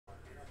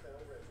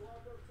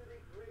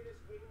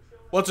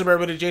What's up,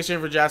 everybody? Jason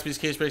here for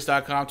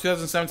JaspysCaseBreaks.com.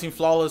 2017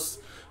 Flawless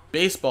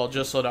Baseball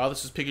just sold out.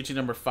 This is Pikachu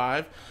number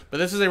 5. But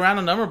this is a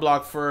random number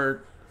block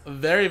for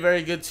very,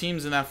 very good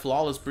teams in that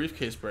Flawless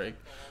briefcase break.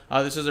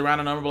 This is a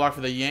random number block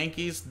for the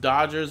Yankees,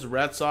 Dodgers,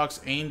 Red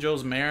Sox,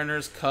 Angels,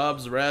 Mariners,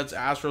 Cubs, Reds,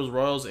 Astros,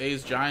 Royals,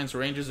 A's, Giants,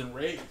 Rangers, and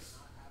Rays.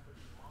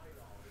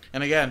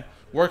 And again,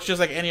 works just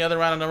like any other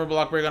random number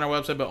block break on our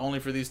website, but only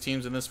for these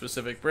teams in this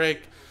specific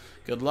break.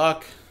 Good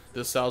luck.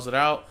 This sells it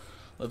out.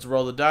 Let's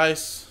roll the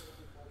dice.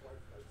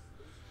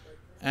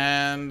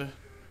 And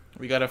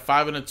we got a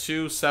 5 and a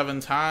 2, 7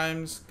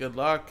 times. Good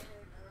luck.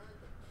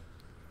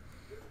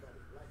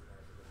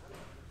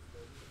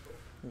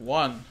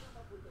 1,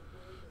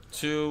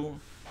 2,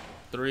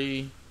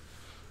 3,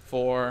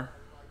 4,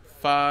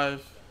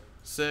 5,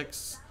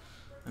 6,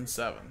 and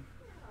 7.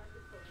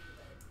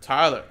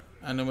 Tyler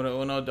and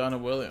numero uno, Donna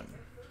William.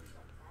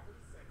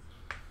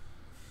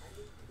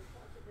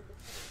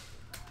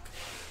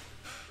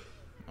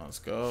 Let's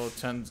go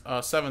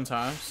 7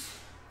 times.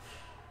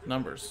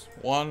 Numbers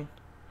 1,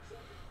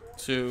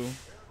 2,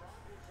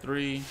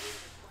 3,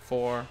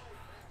 4,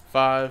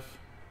 5,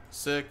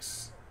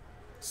 6,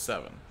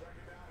 7.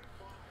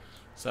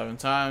 7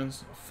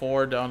 times,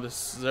 4 down to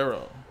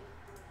 0.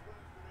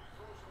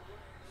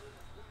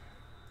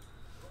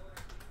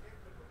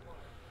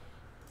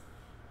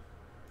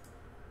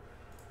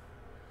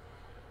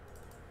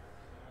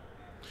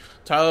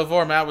 Tyler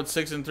 4, Matt with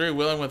 6 and 3,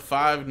 William with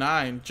 5,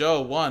 9,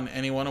 Joe 1,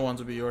 any 101s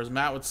will be yours.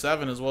 Matt with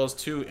 7 as well as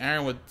 2,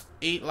 Aaron with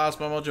 8, Last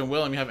by Mojo, and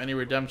William, you have any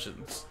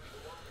redemptions.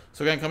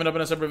 So again, coming up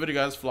in a separate video,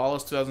 guys,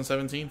 Flawless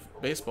 2017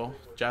 Baseball,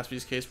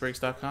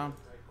 JaspysCaseBreaks.com.